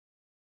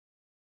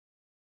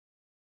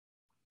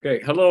Okay,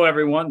 hello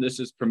everyone. This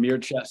is Premier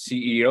Chess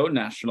CEO,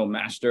 National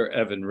Master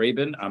Evan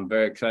Rabin. I'm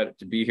very excited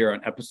to be here on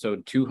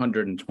episode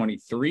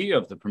 223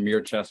 of the Premier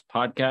Chess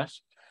Podcast,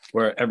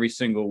 where every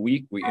single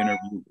week we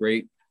interview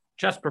great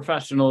chess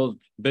professionals,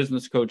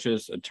 business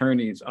coaches,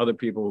 attorneys, other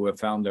people who have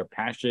found their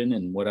passion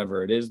in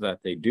whatever it is that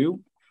they do.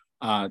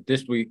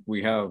 This week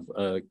we have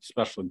a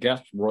special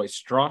guest, Roy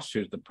Strauss,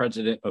 who's the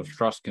president of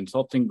Strauss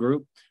Consulting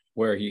Group,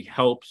 where he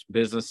helps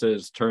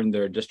businesses turn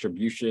their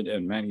distribution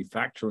and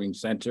manufacturing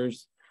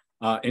centers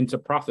into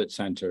profit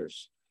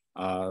centers,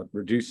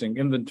 reducing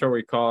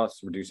inventory costs,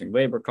 reducing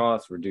labor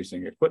costs,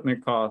 reducing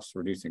equipment costs,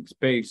 reducing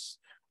space,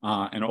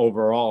 and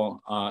overall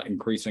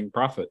increasing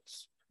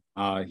profits.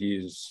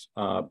 He's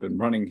been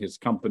running his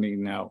company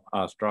now,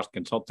 Strauss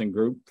Consulting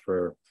Group,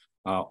 for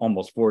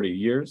almost 40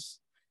 years.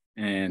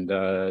 And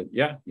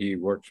he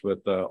works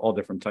with all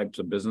different types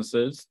of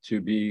businesses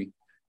to be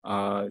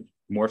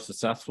more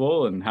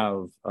successful and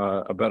have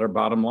a better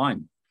bottom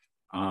line.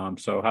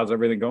 So how's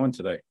everything going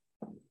today?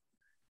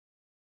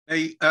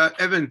 Hey,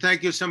 Evan,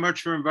 thank you so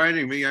much for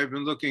inviting me. I've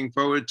been looking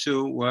forward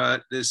to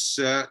this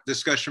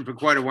discussion for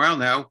quite a while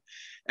now,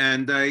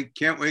 and I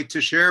can't wait to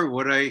share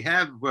what I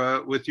have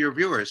with your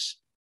viewers.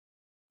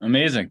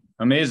 Amazing.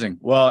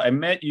 Well, I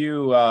met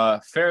you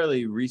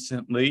fairly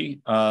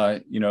recently,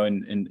 in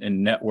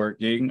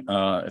networking,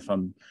 if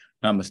I'm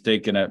not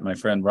mistaken, at my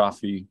friend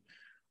Rafi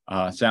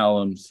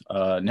Salam's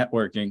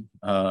networking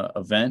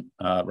event.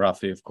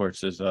 Rafi, of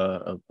course, is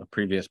a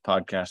previous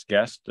podcast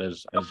guest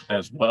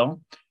as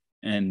well.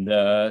 And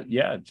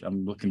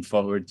I'm looking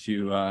forward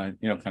to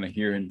kind of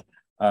hearing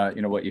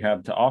what you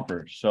have to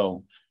offer.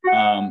 So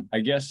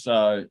I guess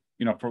for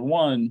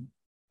one,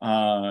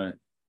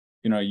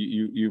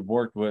 you've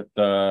worked with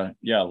a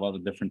lot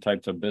of different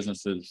types of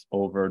businesses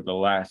over the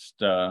last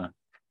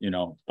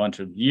bunch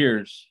of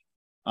years.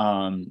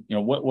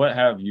 What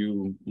have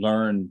you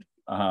learned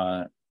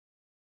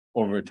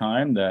over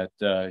time that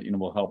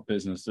will help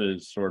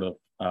businesses sort of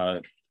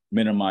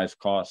minimize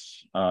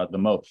costs the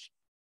most?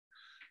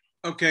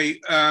 Okay,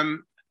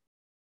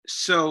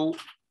 so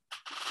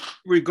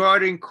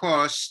regarding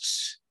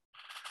costs,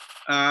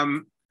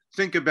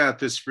 think about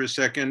this for a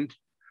second.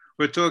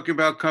 We're talking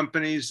about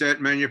companies that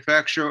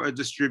manufacture or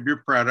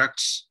distribute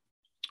products,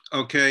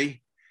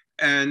 okay?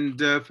 And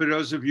for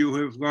those of you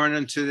who have gone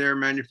into their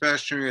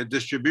manufacturing or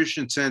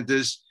distribution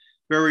centers,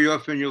 very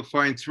often you'll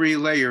find three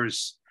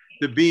layers: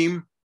 the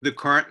beam, the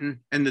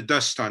carton, and the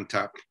dust on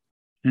top.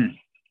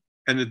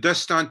 And the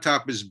dust on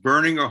top is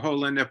burning a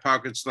hole in their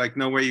pockets like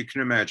no way you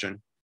can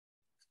imagine.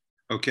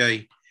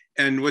 Okay.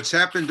 And what's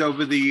happened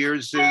over the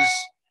years is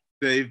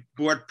they've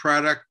bought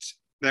product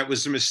that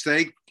was a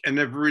mistake and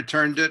never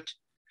returned it.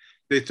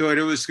 They thought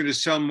it was going to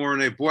sell more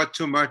and they bought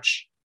too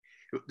much.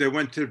 They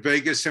went to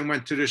Vegas and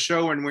went to the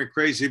show and went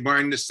crazy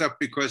buying the stuff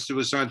because it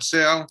was on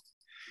sale.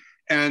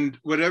 And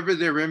whatever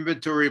their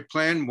inventory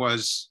plan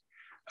was,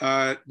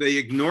 they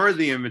ignore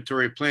the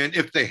inventory plan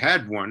if they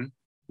had one,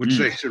 which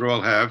they should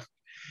all have,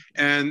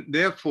 and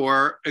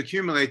therefore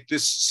accumulate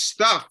this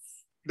stuff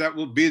that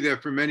will be there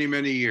for many,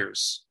 many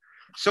years.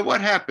 So what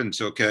happens,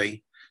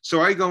 okay?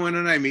 So I go in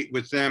and I meet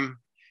with them,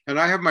 and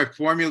I have my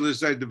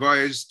formulas I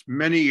devised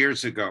many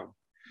years ago.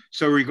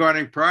 So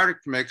regarding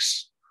product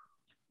mix,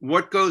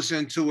 what goes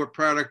into a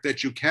product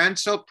that you can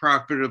sell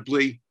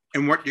profitably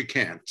and what you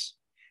can't?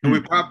 And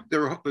we pop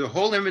the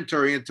whole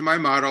inventory into my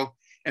model,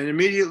 and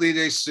immediately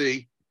they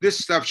see this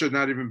stuff should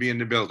not even be in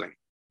the building.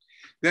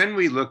 Then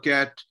we look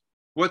at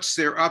what's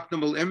their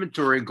optimal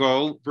inventory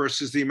goal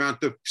versus the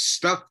amount of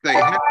stuff they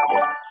have.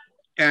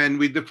 And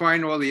we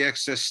define all the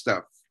excess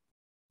stuff.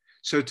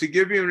 So to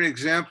give you an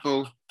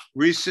example,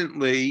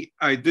 recently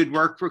I did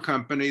work for a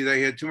company.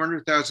 They had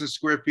 200,000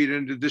 square feet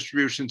in the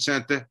distribution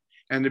center,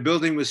 and the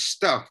building was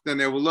stuffed, and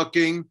they were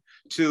looking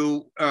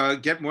to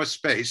get more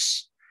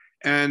space.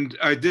 And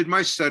I did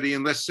my study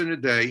in less than a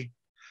day.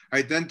 I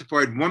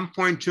identified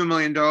 $1.2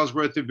 million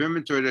worth of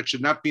inventory that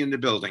should not be in the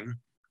building.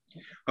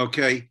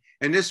 Okay.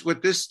 And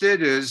what this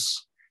did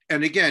is,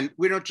 and again,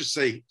 we don't just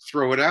say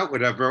throw it out,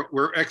 whatever.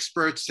 We're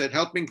experts at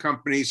helping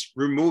companies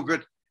remove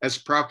it as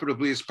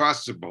profitably as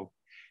possible.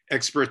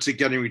 Experts at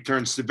getting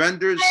returns to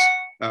vendors,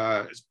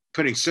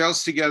 putting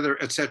sales together,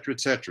 et cetera,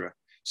 et cetera.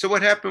 So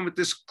what happened with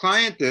this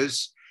client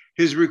is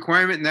his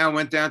requirement now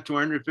went down to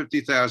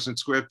 150,000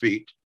 square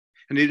feet,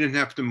 and he didn't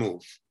have to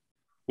move.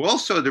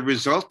 Also, the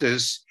result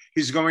is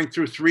he's going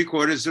through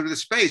 3/4 of the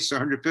space,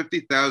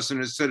 150,000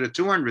 instead of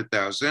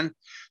 200,000.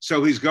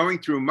 So he's going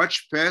through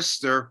much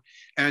faster,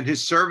 and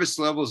his service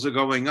levels are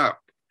going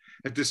up.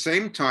 At the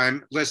same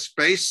time, less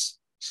space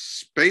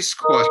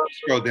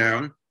costs go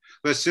down,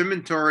 less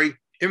inventory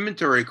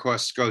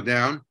costs go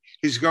down.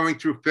 He's going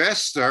through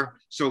faster,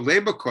 so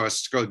labor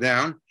costs go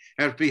down.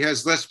 And if he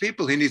has less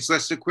people, he needs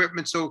less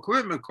equipment, so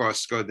equipment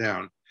costs go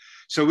down.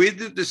 So we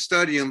did the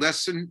study in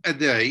less than a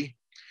day.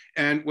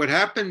 And what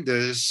happened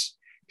is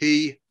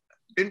he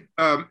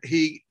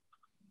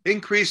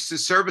increased the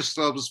service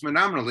levels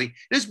phenomenally.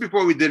 This is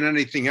before we did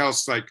anything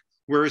else, like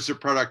where is the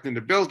product in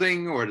the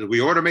building, or did we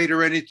automate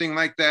or anything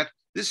like that?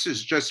 This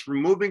is just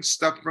removing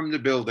stuff from the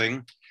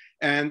building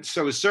And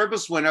so his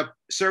service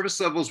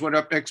levels went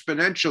up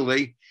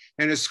exponentially,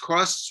 and his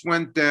costs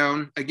went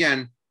down.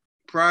 Again,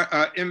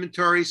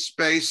 inventory,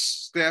 space,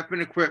 staff,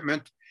 and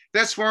equipment.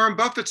 That's Warren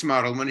Buffett's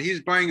model. When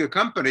he's buying a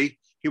company,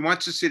 he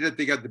wants to see that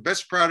they got the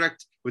best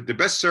product with the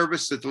best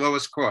service at the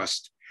lowest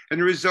cost. And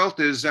the result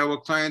is our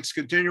clients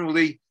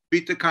continually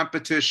beat the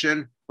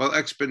competition while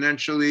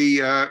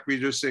exponentially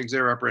reducing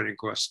their operating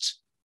costs.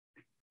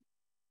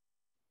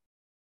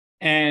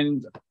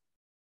 And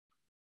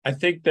I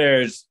think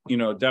there's,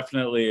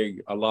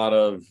 definitely a lot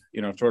of,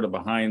 sort of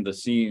behind the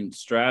scenes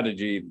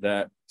strategy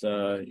that,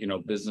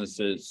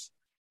 businesses,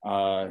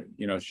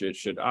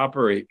 should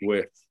operate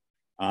with.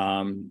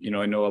 I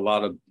know a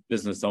lot of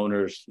business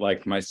owners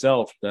like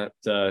myself that,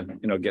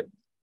 get,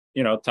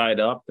 tied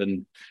up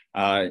in,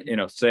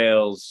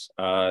 sales.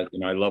 I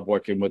love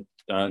working with,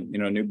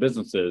 new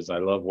businesses. I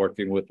love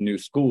working with new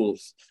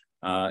schools,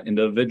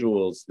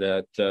 individuals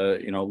that,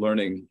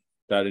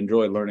 that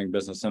enjoy learning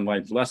business and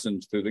life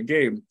lessons through the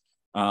game.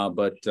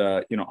 But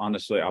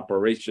honestly,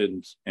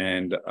 operations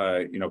and,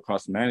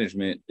 cost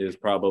management is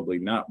probably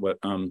not what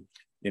I'm,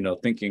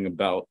 thinking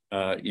about,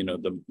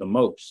 the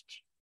most.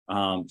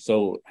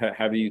 So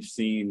have you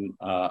seen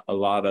a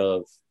lot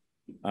of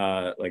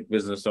like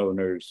business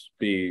owners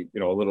be,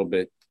 a little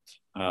bit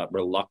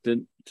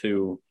reluctant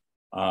to,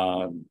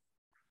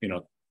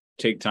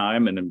 take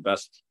time and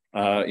invest,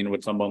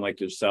 with someone like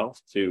yourself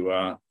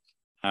to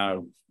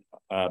have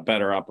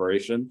better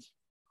operations?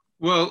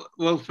 Well,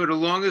 for the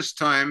longest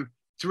time,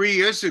 3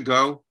 years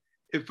ago,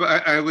 if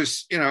I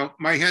was,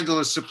 my handle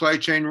is Supply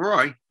Chain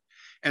Roy,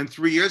 and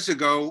 3 years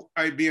ago,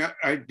 I'd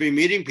be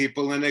meeting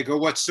people, and they go,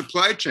 "What's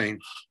supply chain?"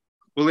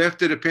 Well,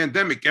 after the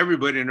pandemic,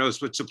 everybody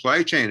knows what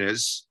supply chain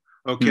is,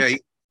 okay?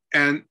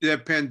 And the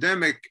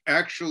pandemic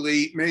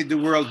actually made the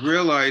world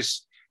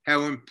realize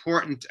how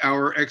important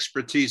our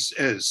expertise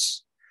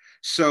is.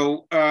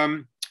 So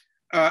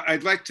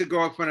I'd like to go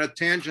off on a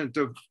tangent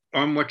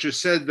on what you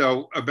said,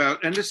 though,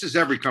 about, and this is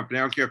every company,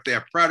 I don't care if they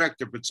have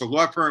product, if it's a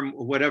law firm,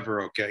 or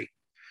whatever, okay?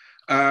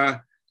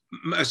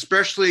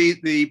 Especially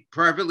the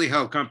privately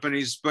held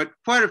companies, but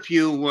quite a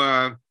few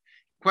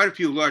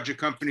larger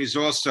companies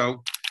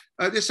also.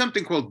 There's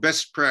something called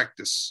best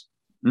practice.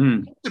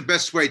 It's the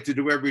best way to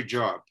do every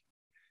job.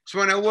 So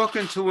when I walk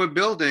into a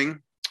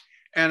building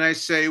and I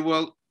say,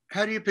 well,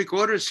 how do you pick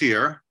orders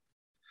here?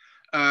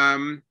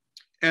 And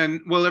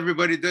well,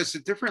 everybody does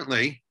it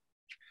differently.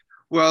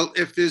 Well,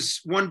 if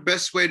there's one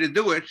best way to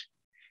do it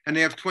and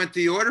they have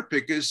 20 order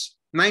pickers,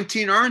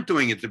 19 aren't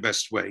doing it the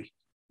best way.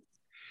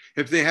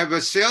 If they have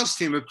a sales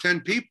team of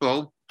 10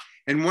 people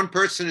and one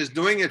person is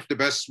doing it the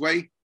best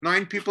way,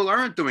 9 people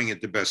aren't doing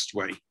it the best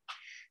way.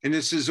 And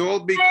this is all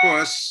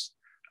because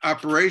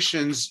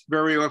operations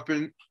very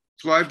often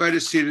fly by the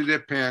seat of their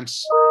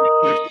pants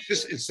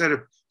instead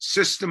of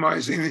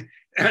systemizing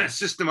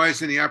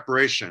the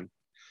operation.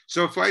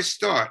 So if I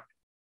start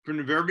from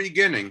the very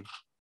beginning,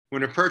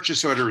 when a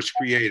purchase order is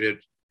created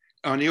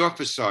on the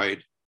office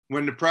side,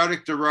 when the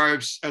product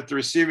arrives at the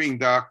receiving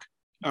dock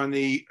on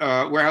the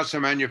warehouse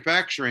and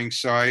manufacturing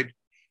side,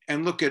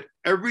 and look at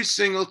every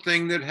single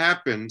thing that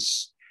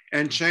happens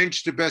and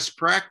change to best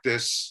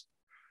practice,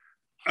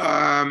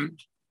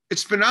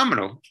 it's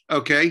phenomenal,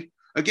 okay?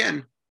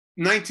 Again,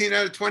 19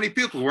 out of 20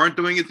 people weren't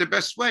doing it the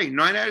best way.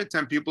 9 out of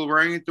 10 people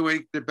weren't doing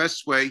it the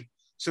best way.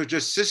 So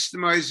just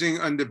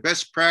systemizing on the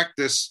best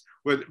practice.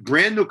 With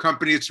brand new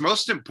company, it's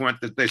most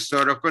important that they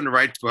start off on the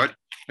right foot.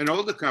 And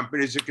older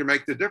companies, it can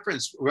make the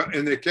difference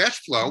in their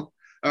cash flow,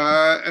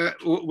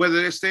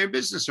 whether they stay in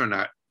business or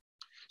not.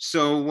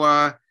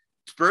 So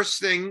first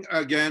thing,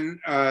 again,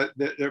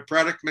 the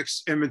product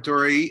mix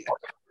inventory.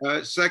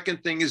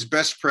 Second thing is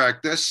best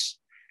practice.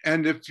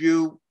 And if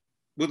you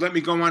would let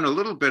me go on a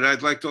little bit,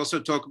 I'd like to also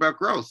talk about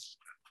growth,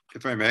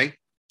 if I may.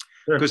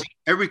 Sure. Because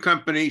every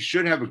company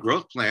should have a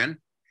growth plan,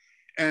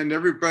 and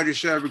everybody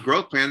should have a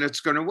growth plan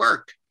that's going to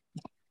work.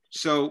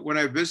 So when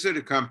I visit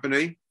a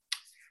company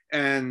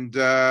and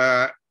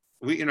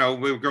we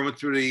were going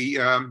through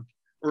the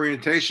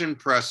orientation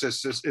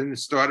process in the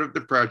start of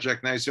the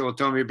project, and I say, well,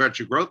 tell me about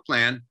your growth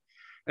plan.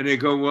 And they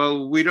go,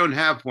 well, we don't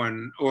have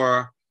one,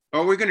 or,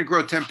 oh, we're going to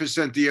grow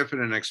 10% a year for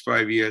the next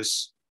 5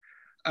 years.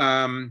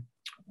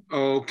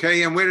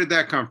 Okay, and where did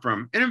that come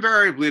from? And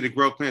invariably, the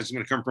growth plan is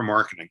going to come from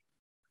marketing.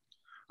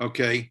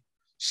 Okay,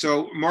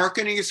 so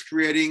marketing is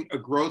creating a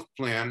growth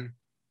plan.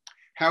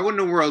 How in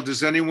the world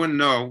does anyone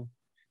know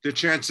the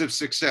chance of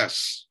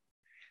success?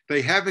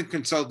 They haven't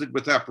consulted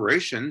with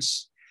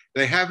operations.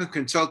 They haven't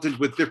consulted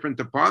with different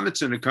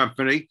departments in the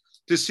company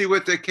to see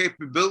what their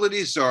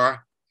capabilities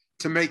are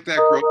to make that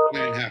growth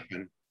plan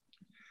happen.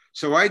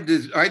 So I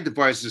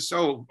devised this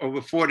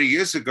over 40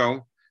 years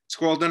ago. It's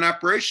called an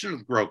operational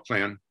growth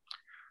plan.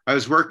 I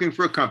was working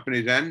for a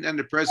company then, and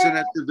the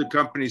president of the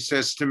company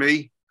says to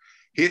me,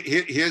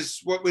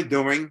 here's what we're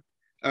doing.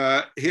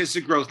 Here's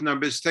the growth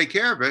numbers, take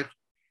care of it.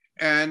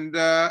 And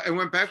I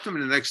went back to him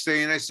the next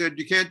day and I said,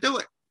 you can't do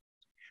it.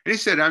 And he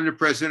said, I'm the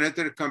president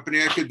of the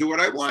company. I could do what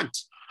I want.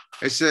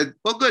 I said,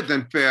 well, good,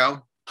 then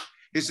fail.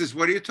 He says,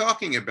 what are you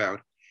talking about?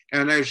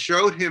 And I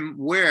showed him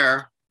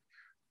where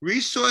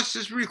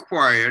resources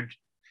required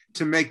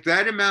to make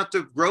that amount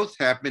of growth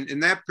happen in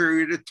that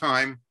period of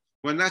time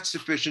when that's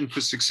sufficient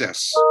for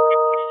success.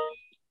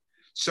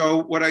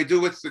 So what I do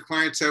with the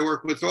clients I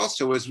work with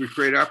also is we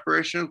create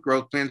operational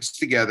growth plans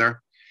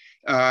together.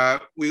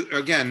 It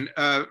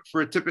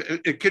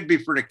could be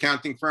for an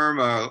accounting firm,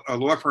 a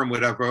law firm,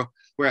 whatever,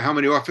 where how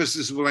many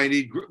offices will I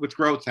need with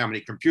growth? How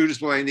many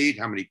computers will I need?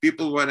 How many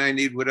people will I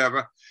need?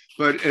 Whatever.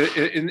 But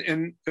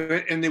in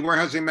the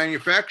warehousing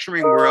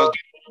manufacturing world,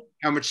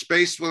 how much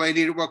space will I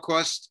need at what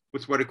cost?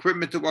 With what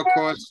equipment at what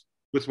cost?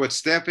 With what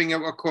staffing at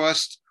what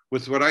cost?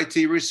 With what IT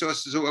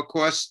resources at what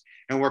cost?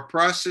 And what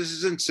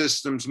processes and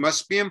systems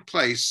must be in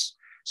place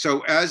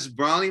so as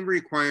volume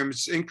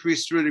requirements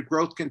increase through the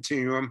growth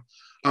continuum,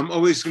 I'm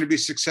always going to be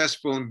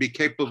successful and be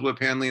capable of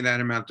handling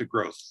that amount of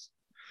growth.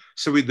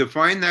 So we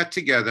define that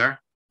together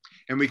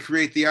and we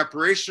create the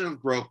operational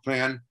growth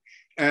plan.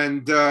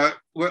 And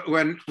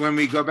when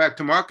we go back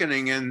to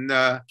marketing and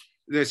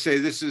they say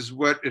this is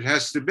what it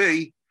has to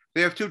be,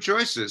 they have two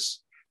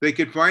choices. They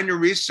could find the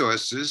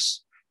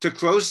resources to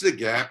close the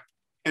gap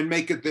and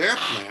make it their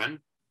plan,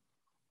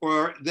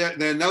 or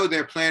they know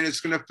their plan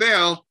is going to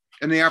fail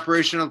and the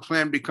operational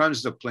plan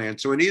becomes the plan.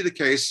 So in either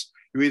case,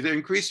 you either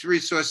increase the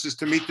resources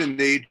to meet the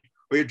need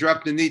or you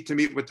drop the need to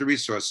meet what the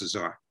resources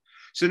are.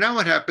 So now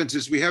what happens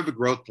is we have a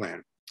growth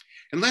plan.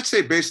 And let's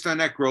say based on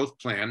that growth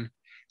plan,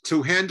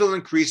 to handle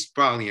increased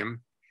volume,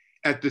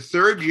 at the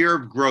third year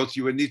of growth,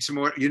 you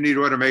need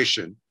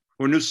automation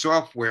or new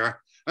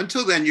software.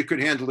 Until then, you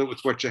could handle it with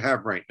what you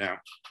have right now.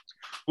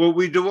 What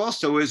we do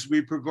also is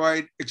we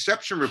provide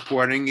exception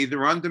reporting,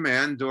 either on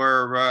demand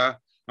or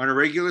on a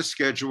regular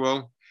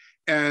schedule.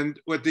 And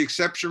what the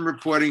exception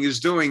reporting is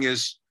doing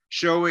is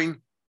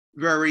showing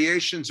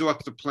variations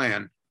off the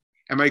plan.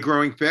 Am I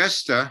growing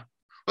faster?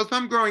 Well, if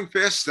I'm growing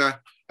faster,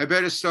 I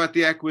better start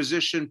the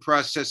acquisition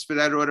process for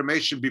that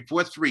automation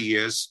before 3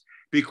 years,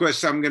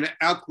 because I'm going to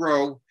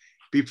outgrow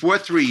before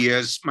 3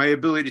 years my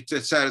ability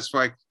to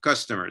satisfy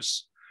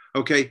customers.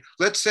 Okay,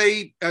 let's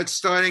say it's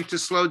starting to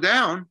slow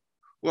down.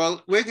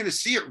 Well, we're going to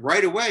see it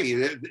right away.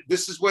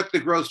 This is what the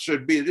growth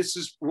should be. This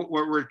is what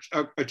we're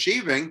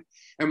achieving.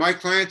 And my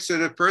clients are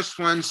the first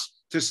ones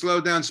to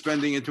slow down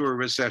spending into a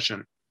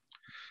recession.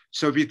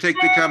 So if you take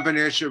the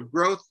combination of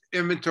growth,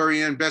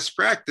 inventory, and best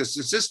practice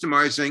and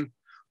systemizing,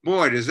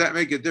 boy, does that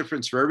make a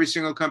difference for every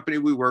single company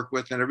we work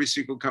with, and every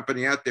single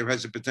company out there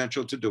has the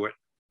potential to do it.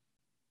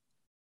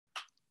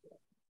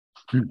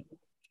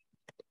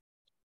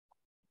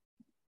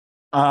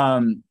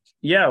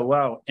 Yeah,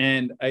 wow.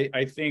 And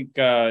I think,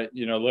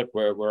 look,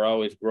 we're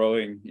always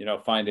growing,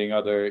 finding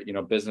other,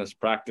 business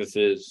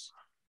practices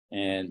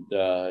and,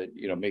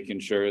 making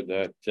sure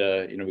that,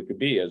 we could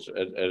be as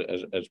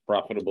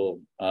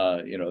profitable,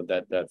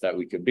 that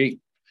we could be.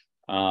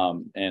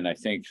 And I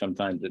think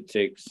sometimes it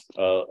takes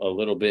a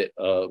little bit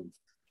of,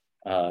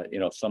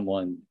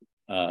 someone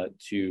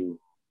to,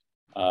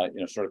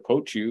 sort of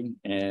coach you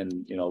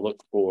and,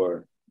 look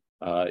for,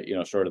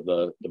 sort of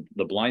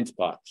the blind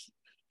spots.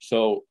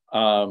 So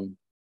I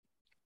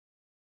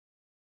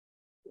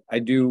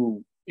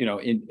do,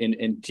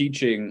 in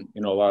teaching,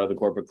 a lot of the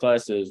corporate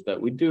classes that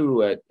we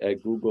do at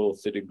Google,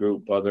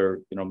 Citigroup,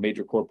 other,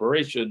 major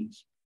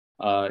corporations,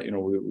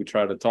 we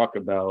try to talk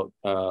about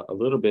a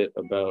little bit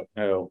about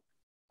how,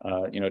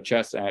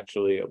 chess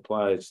actually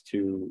applies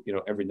to,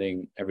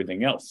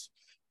 everything else.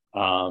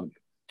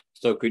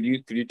 So could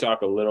you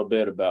talk a little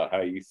bit about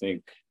how you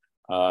think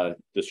the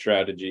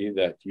strategy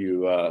that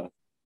you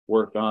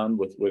work on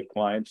with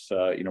clients,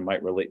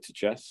 might relate to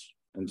chess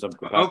in some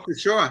capacity? Oh, for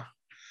sure.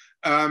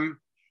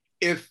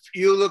 If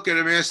you look at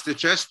a master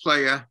chess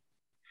player,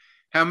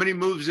 how many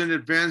moves in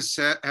advance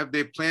have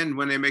they planned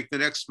when they make the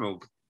next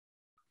move?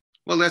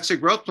 Well, that's a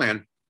growth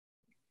plan.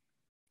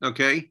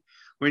 Okay.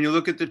 When you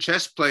look at the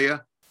chess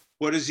player,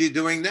 what is he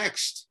doing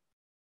next?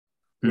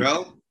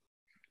 Well,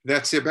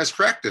 that's their best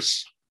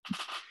practice.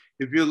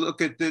 If you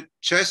look at the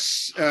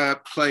chess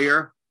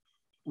player,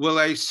 will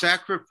I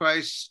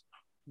sacrifice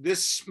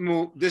this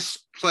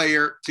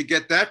player to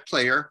get that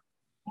player?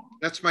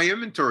 That's my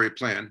inventory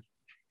plan.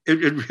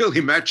 It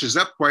really matches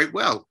up quite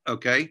well.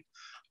 Okay.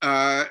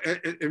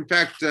 In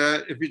fact,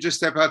 if you just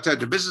step outside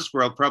the business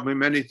world, probably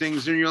many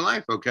things in your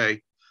life. Okay.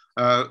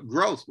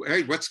 Growth.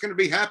 Hey, what's going to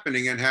be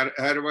happening, and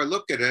how do I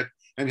look at it?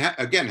 And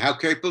again, how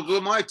capable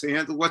am I to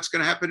handle what's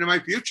going to happen in my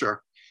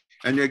future?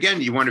 And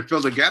again, you want to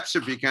fill the gaps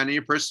if you can in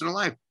your personal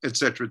life, et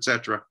cetera, et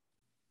cetera.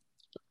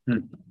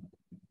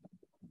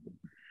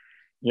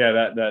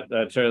 Yeah,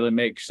 that certainly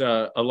makes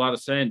a lot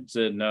of sense.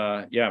 And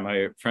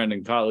my friend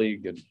and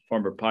colleague and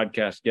former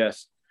podcast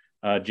guest,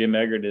 Jim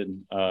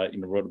Egerton,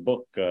 wrote a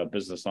book,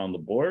 Business on the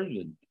Board,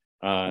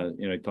 and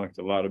he talked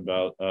a lot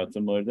about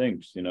similar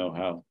things.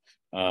 How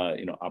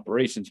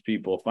operations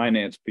people,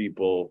 finance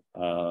people,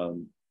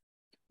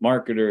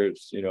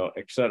 marketers,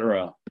 et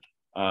cetera,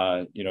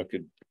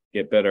 could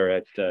get better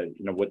at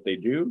what they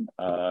do,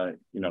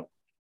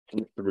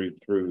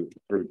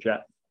 through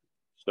chat.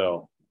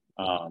 So.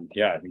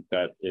 I think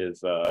that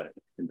is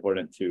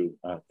important to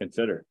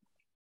consider.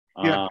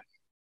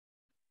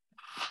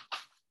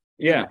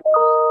 Yeah.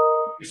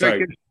 If I Sorry.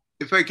 can,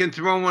 if I can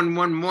throw in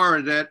one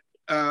more that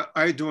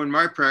I do in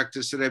my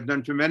practice that I've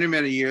done for many,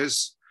 many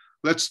years,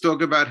 let's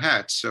talk about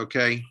hats,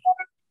 okay?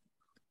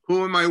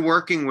 Who am I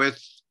working with?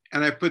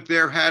 And I put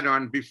their hat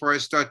on before I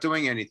start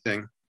doing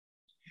anything.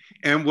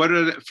 And what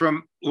are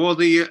from all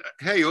the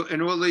hey,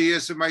 in all the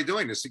years of my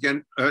doing this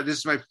again? This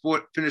is my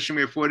finishing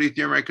my 40th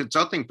year in my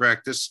consulting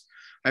practice.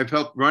 I've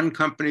helped run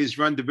companies,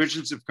 run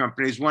divisions of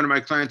companies. One of my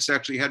clients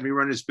actually had me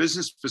run his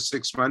business for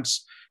 6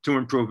 months to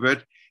improve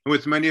it. And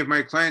with many of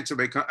my clients,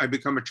 I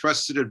become a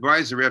trusted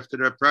advisor after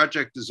the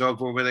project is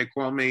over, where they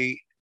call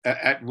me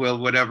at will,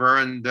 whatever,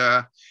 and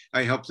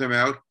I help them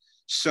out.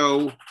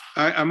 So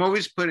I'm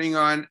always putting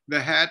on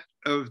the hat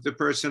of the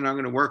person I'm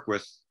going to work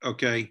with.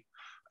 Okay.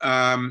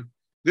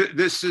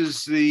 This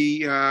is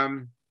the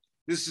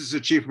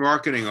chief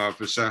marketing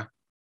officer.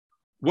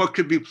 What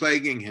could be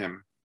plaguing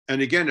him?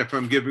 And again, if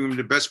I'm giving him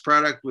the best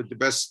product with the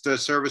best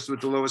service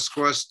with the lowest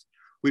cost,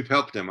 we've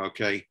helped him.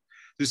 Okay.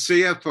 The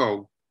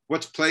CFO,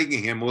 what's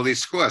plaguing him? Well,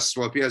 these costs.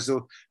 Well, if he has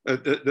the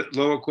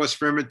lower cost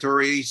for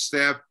inventory,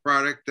 staff,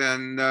 product,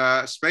 and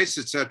space,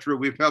 etc.,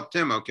 we've helped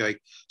him. Okay.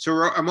 So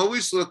I'm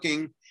always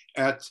looking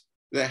at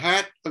the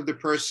hat of the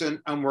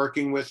person I'm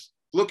working with,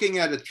 looking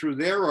at it through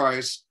their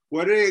eyes.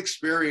 What are they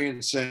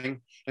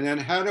experiencing? And then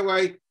how do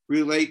I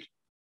relate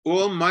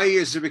all my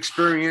years of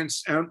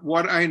experience and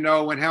what I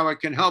know and how I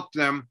can help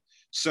them?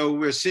 So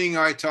we're seeing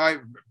eye to eye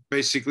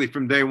basically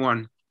from day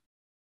one.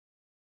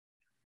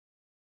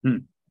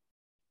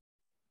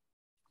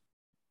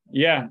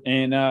 Yeah.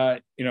 And,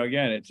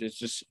 again, it's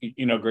just,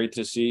 great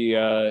to see,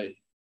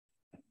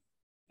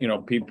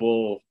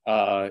 people,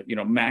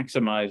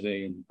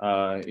 maximizing,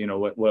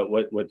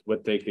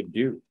 what they could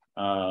do.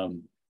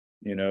 And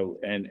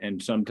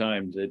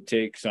sometimes it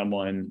takes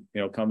someone,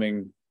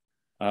 coming,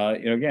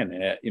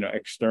 again,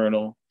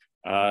 external,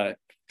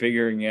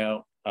 figuring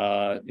out,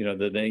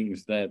 the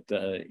things that,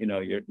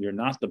 you're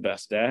not the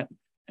best at,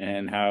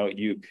 and how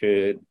you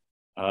could,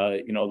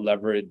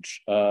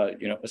 leverage,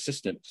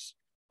 assistance.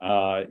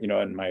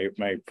 And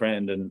my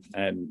friend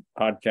and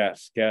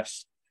podcast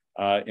guest,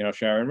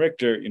 Sharon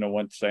Richter,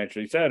 once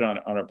actually said on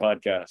our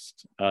podcast,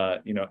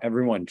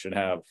 everyone should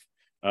have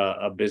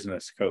a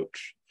business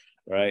coach,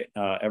 right?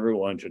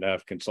 Everyone should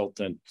have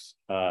consultants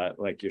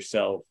like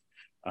yourself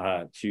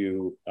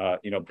to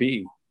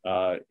be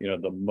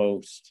the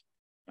most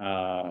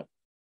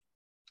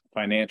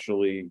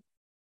financially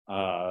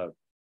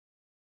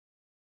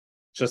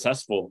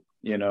successful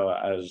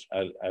as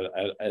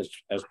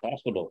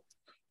possible.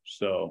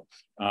 So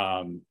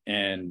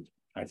and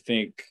I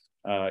think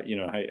how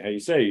you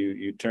say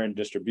you turn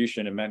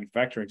distribution and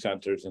manufacturing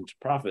centers into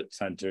profit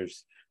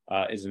centers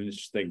is an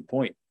interesting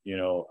point.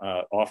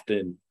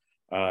 Often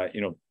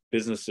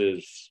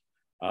businesses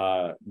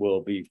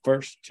will be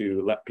first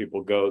to let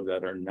people go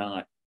that are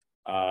not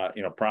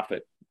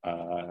profit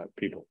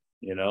people.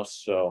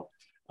 So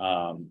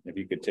if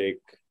you could take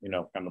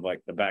kind of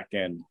like the back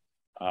end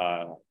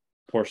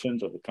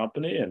portions of the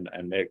company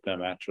and make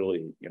them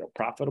actually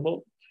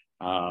profitable,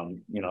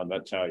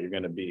 that's how you're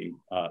going to be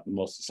the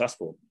most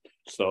successful.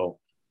 So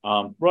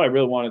Roy, I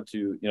really wanted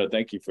to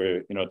thank you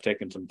for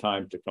taking some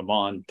time to come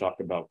on, talk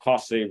about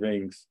cost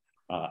savings,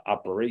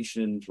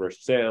 operations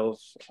versus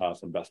sales,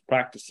 some best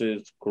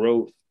practices,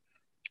 growth,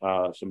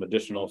 some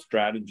additional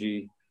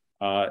strategy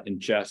in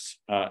chess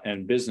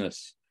and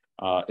business.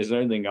 Is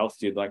there anything else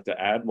you'd like to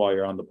add while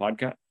you're on the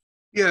podcast?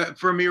 Yeah,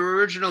 from your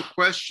original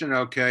question,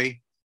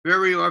 okay,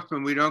 very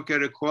often we don't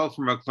get a call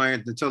from a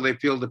client until they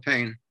feel the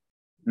pain.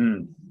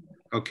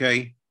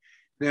 Okay.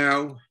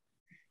 Now,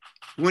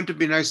 wouldn't it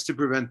be nice to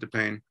prevent the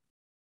pain?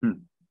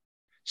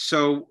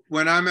 So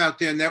when I'm out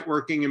there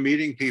networking and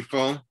meeting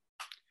people,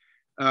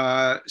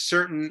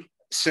 certain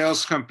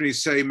sales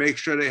companies say, make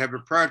sure they have a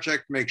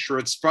project, make sure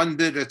it's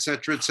funded, et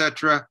cetera, et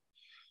cetera.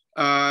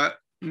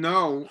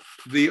 No,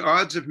 the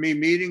odds of me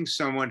meeting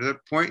someone at a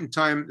point in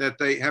time that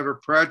they have a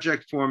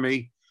project for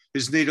me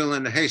is needle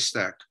in a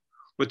haystack.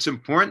 What's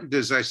important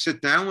is I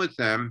sit down with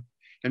them,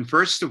 and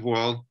first of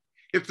all,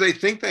 if they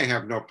think they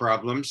have no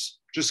problems,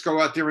 just go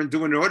out there and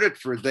do an audit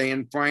for a day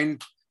and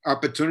find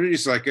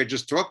opportunities like I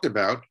just talked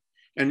about,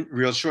 and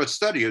real short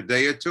study, a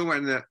day or two,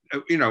 and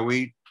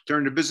we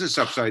turn the business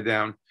upside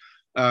down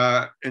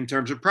in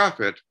terms of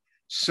profit.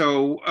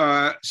 So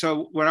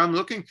what I'm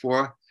looking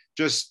for,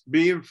 just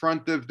be in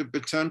front of the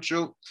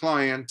potential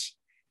client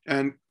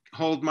and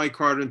hold my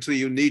card until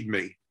you need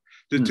me.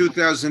 The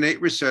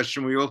 2008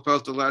 recession, we all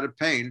felt a lot of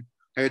pain.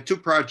 I had two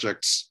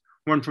projects,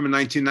 one from a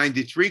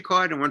 1993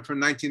 card and one from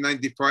a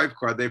 1995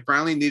 card. They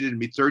finally needed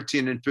me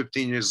 13 and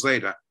 15 years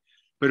later.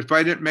 But if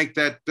I didn't make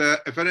that,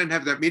 if I didn't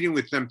have that meeting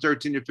with them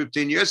 13 or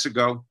 15 years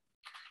ago,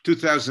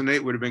 2008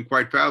 would have been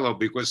quite fallow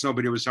because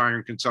nobody was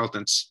hiring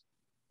consultants.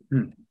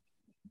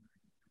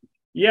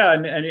 Yeah,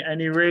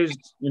 and you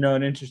raised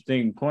an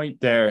interesting point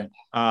there.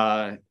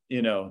 That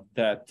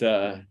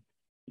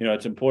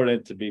it's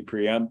important to be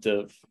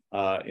preemptive.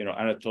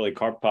 Anatoly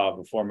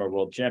Karpov, a former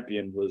world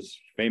champion, was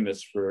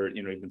famous for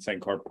even saying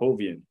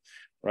Karpovian,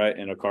 right?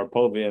 And a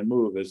Karpovian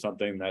move is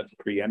something that's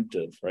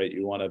preemptive, right?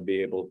 You want to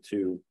be able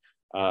to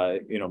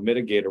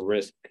mitigate a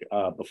risk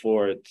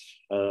before it's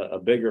a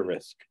bigger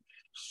risk.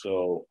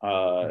 So,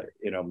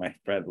 my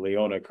friend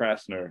Leona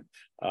Krasner,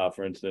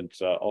 for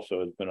instance, also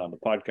has been on the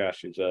podcast.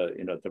 She's a,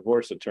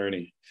 divorce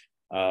attorney.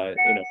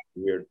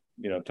 We're,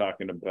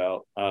 talking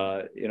about,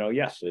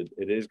 yes,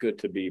 it is good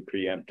to be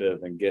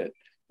preemptive and get,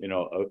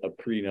 a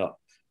prenup,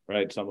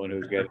 right? Someone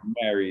who's getting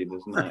married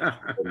is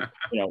not,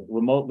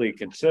 remotely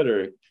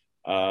consider,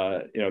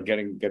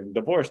 getting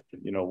divorced,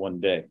 one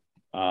day.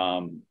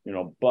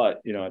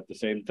 But, at the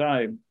same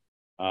time,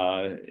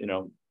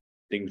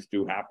 things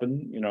do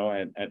happen,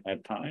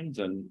 at times,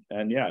 and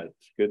yeah,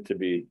 it's good to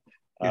be,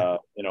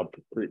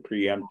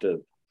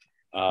 preemptive,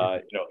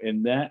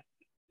 in that,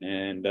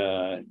 and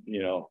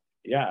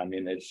yeah, I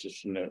mean, it's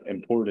just an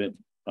important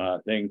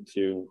thing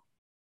to,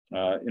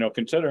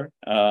 consider,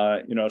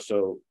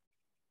 so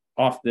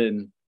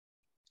often,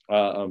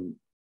 a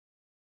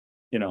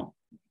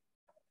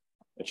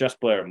chess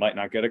player might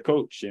not get a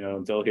coach,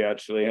 until he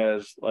actually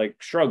has like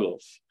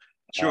struggles.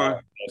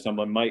 Sure.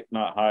 Someone might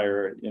not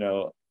hire,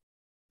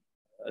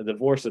 a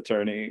divorce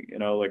attorney,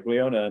 like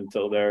Leona,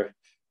 until they're,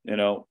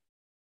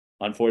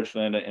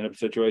 unfortunately in a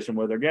situation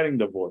where they're getting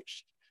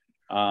divorced.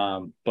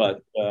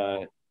 But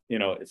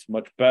it's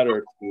much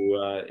better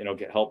to,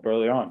 get help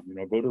early on,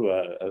 go to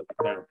a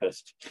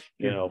therapist,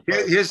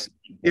 Here's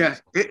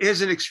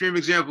an extreme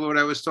example of what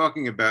I was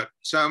talking about.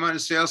 So I'm on a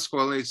sales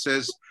call and it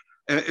says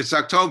it's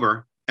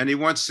October and he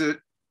wants to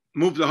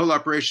move the whole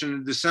operation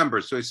in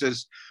December. So he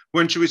says,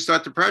 when should we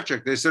start the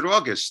project? They said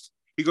August.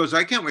 He goes,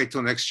 I can't wait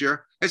till next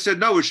year. I said,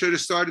 no, we should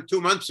have started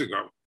 2 months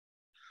ago.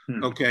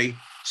 Okay.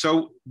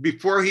 So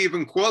before he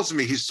even calls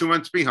me, he's 2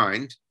 months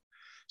behind.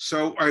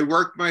 So I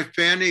worked my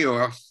fanny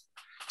off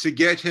to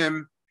get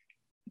him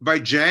by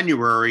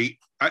January.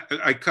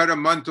 I cut a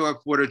month off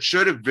what it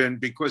should have been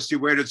because he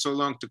waited so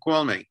long to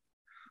call me.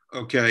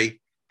 Okay.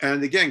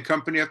 And again,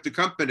 company after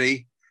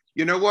company,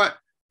 you know what?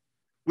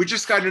 We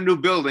just got a new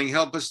building.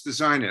 Help us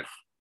design it.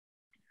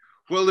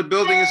 Well, the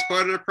building is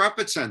part of the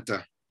profit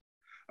center.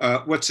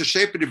 What's the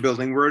shape of the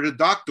building? Where are the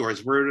dock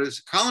doors? Where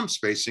is column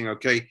spacing?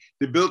 Okay.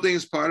 The building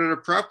is part of the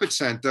profit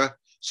center.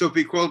 So if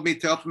he called me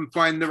to help him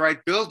find the right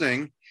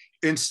building,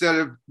 instead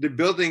of the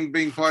building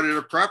being part of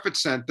the profit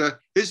center,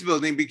 his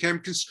building became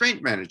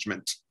constraint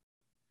management.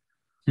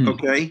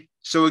 Okay.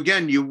 So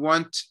again, you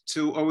want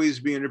to always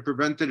be in a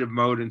preventative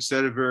mode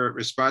instead of a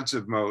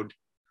responsive mode,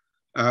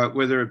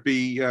 whether it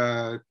be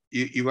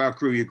you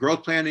outgrew your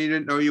growth plan and you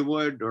didn't know you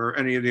would, or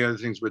any of the other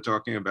things we're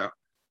talking about.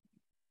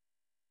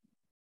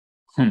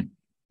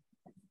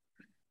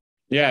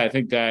 Yeah, I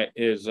think that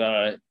is,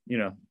 like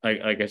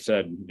I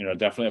said,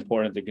 definitely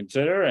important to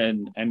consider.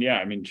 And yeah,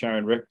 I mean,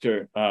 Sharon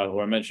Richter, who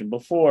I mentioned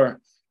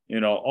before,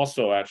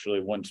 also actually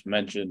once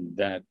mentioned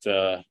that,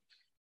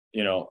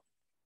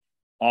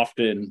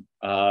 often,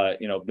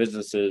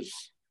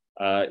 businesses,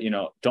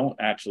 don't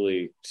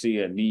actually see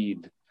a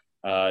need,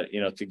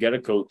 to get a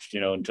coach,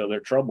 until they're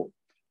troubled.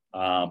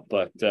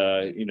 But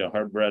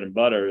her bread and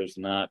butter is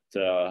not,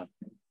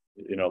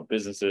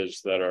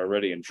 businesses that are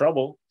already in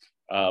trouble,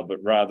 but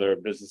rather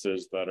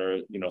businesses that are,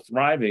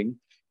 thriving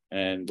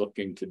and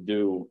looking to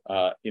do,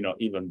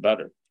 even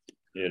better,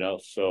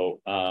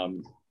 So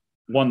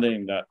one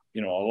thing that,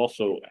 I'll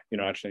also,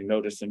 actually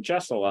notice in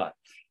chess a lot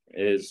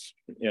is,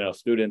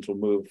 students will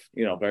move,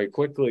 very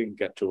quickly,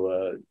 get to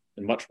a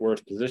much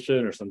worse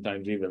position or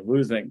sometimes even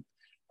losing.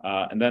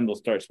 And then they'll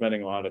start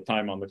spending a lot of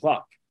time on the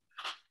clock.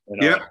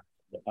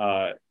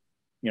 I'll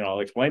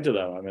explain to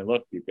them, I mean,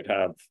 look, you could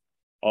have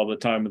all the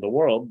time in the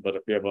world, but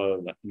if you have a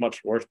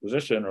much worse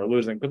position or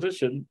losing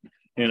position,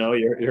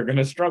 you're going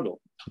to struggle.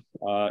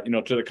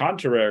 To the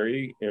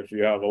contrary, if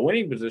you have a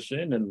winning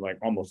position and like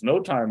almost no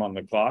time on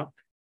the clock,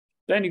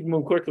 then you can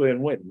move quickly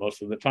and win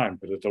most of the time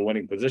because it's a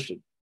winning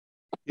position.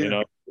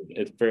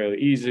 It's fairly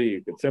easy.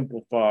 You could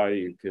simplify.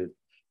 You could,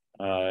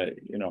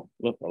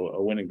 look,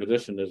 a winning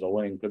position is a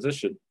winning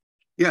position.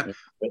 Yeah.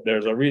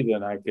 There's a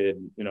reason I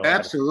could,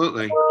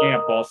 absolutely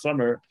camp all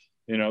summer,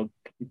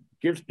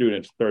 give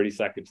students 30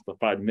 seconds to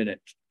 5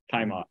 minutes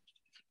time off.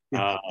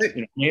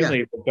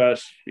 Mainly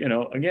because,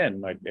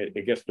 again, like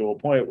it gets to a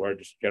point where I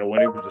just get a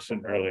winning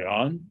position early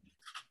on.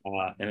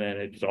 And then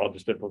it's all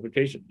just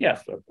simplification.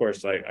 Yes, of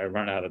course, I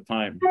run out of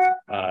time,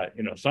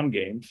 some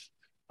games,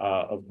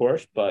 of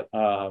course, but,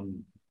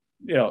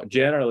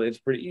 generally it's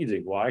pretty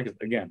easy. Why? Because,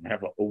 again, I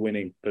have a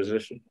winning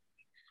position.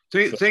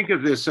 Think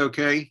of this,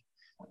 okay?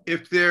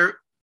 If they're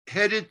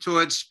headed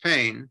towards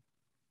pain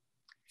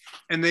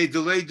and they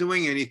delay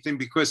doing anything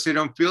because they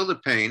don't feel the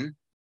pain,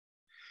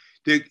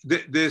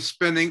 they're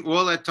spending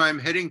all that time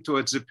heading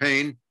towards the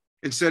pain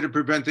instead of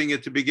preventing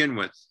it to begin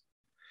with.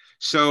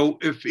 So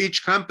if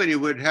each company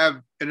would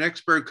have an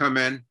expert come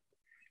in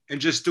and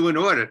just do an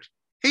audit,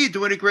 hey, you're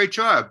doing a great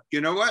job.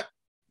 You know what?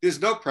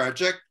 There's no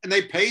project and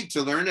they paid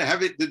to learn to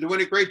have it. They're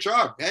doing a great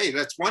job. Hey,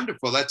 that's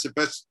wonderful. That's the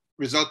best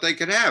result they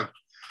could have.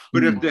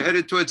 But if they're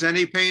headed towards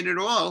any pain at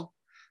all,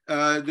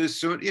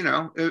 there's,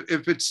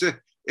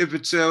 if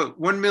it's a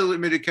 1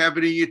 millimeter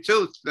cavity in your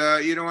tooth,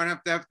 you don't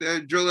want to have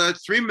to drill a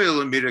 3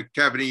 millimeter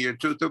cavity in your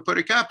tooth to put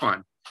a cap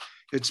on.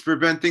 It's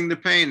preventing the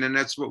pain, and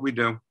that's what we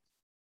do.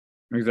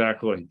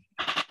 Exactly.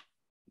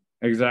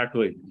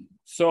 Exactly.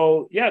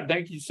 So yeah,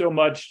 thank you so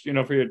much,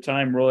 for your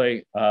time,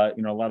 Roy. A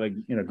lot of,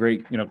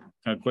 great, kind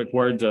of quick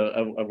words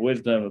of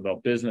wisdom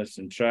about business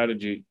and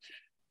strategy.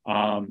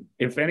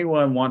 If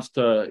anyone wants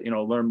to,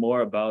 learn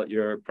more about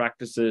your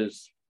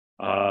practices,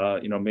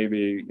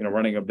 maybe,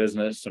 running a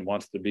business and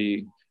wants to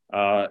be,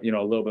 a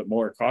little bit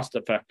more cost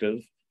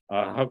effective,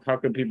 how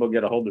can people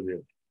get a hold of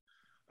you?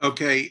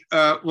 Okay.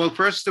 Well,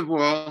 first of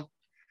all,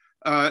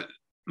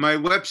 my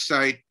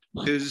website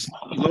is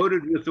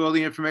loaded with all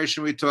the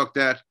information we talked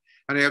at,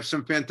 and I have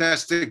some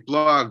fantastic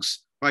blogs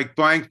like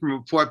buying from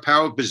a poor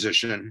power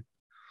position,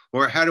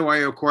 or how do I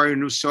acquire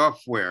new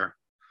software,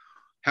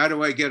 how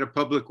do I get a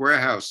public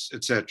warehouse,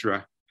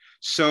 etc.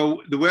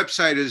 So the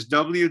website is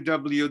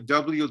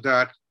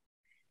www.S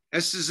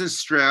as in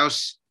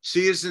Strauss,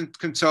 C as in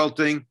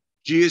consulting,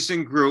 G as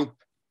in group,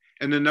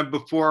 and the number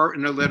 4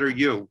 and the letter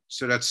U.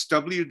 So that's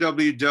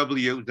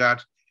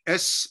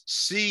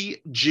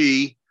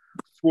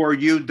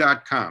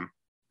www.scg4u.com.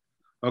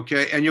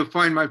 Okay, and you'll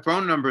find my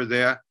phone number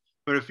there.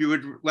 But if you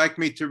would like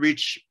to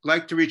reach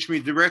me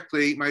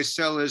directly, my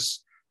cell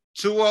is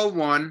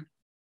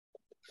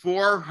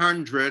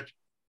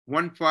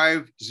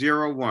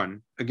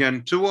 201-400-1501.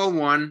 Again,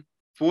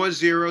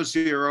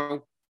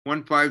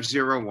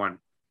 201-400-1501.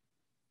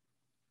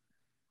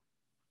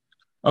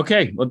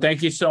 Okay, well,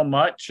 thank you so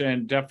much,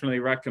 and definitely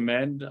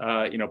recommend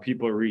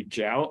people reach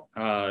out.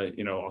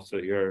 Also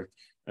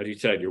as you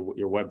said,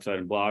 your website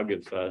and blog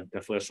is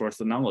definitely a source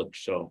of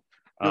knowledge. So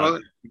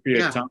thank you for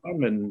your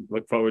time, and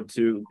look forward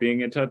to being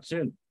in touch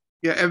soon.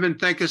 Yeah, Evan,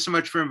 thank you so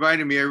much for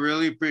inviting me. I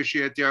really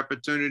appreciate the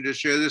opportunity to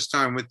share this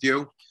time with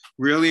you.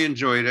 Really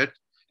enjoyed it,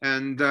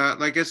 and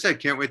like I said,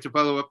 can't wait to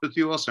follow up with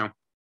you also.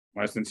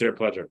 My sincere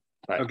pleasure.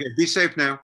 Bye. Okay, be safe now.